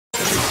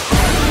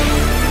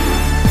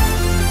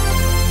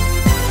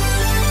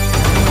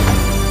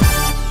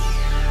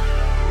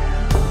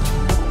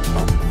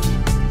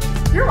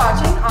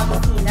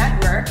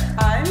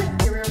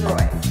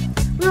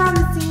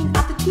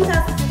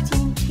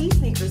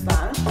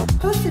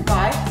hosted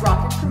by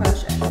Rocket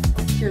Promotion.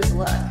 Here's a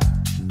look.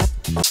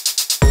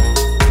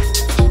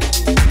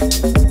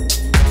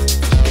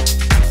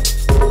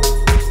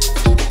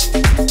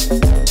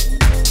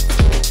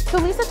 So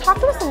Lisa, talk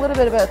to us a little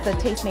bit about the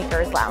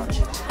Tastemakers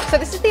Lounge. So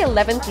this is the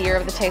 11th year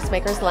of the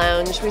Tastemakers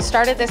Lounge. We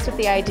started this with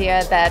the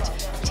idea that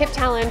TIFF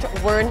talent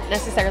weren't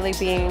necessarily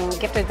being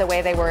gifted the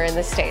way they were in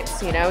the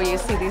States. You know, you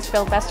see these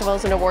film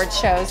festivals and awards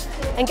shows,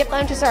 and gift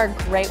lounges are a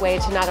great way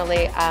to not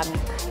only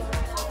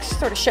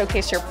sort of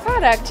showcase your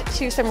product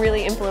to some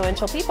really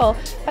influential people,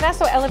 but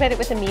also elevate it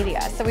with the media.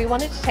 So we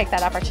wanted to take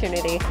that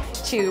opportunity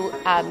to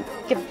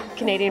give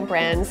Canadian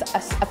brands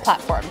a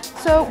platform.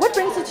 So what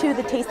brings you to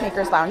the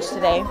Tastemakers Lounge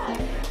today?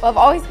 Well, I've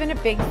always been a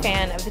big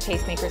fan of the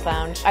Tastemakers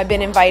Lounge. I've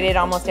been invited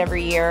almost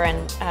every year, and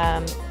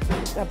a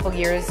couple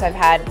years I've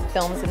had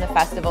films in the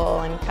festival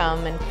and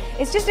come, and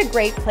it's just a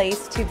great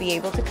place to be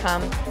able to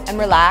come and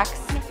relax.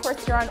 Of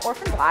course, you're on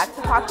Orphan Black,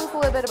 so talk to us a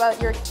little bit about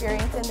your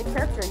experience and the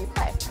character you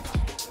play.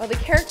 Well, the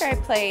character I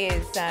play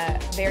is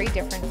very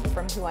different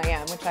from who I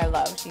am, which I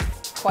love.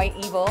 She's quite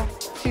evil.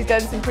 She's done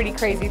some pretty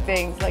crazy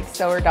things, like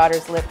sew her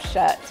daughter's lips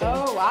shut.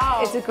 Oh, wow.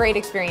 It's a great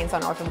experience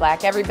on Orphan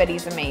Black.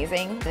 Everybody's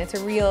amazing. It's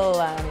a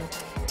real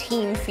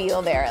team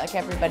feel there. Like,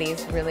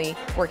 everybody's really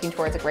working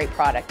towards a great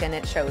product, and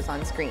it shows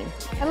on screen.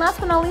 And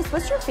last but not least,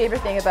 what's your favorite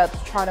thing about the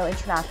Toronto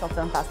International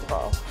Film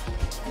Festival?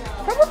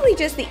 Probably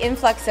just the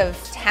influx of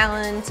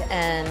talent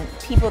and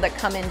people that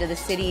come into the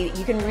city.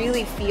 You can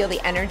really feel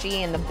the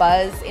energy and the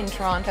buzz in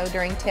Toronto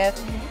during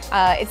TIFF.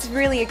 It's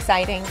really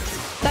exciting.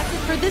 That's it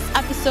for this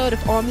episode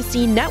of On the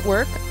Scene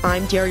Network.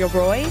 I'm Daria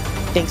Roy.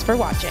 Thanks for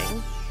watching.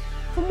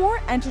 For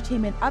more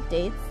entertainment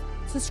updates,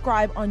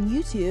 subscribe on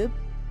YouTube,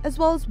 as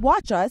well as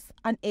watch us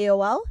on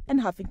AOL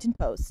and Huffington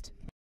Post.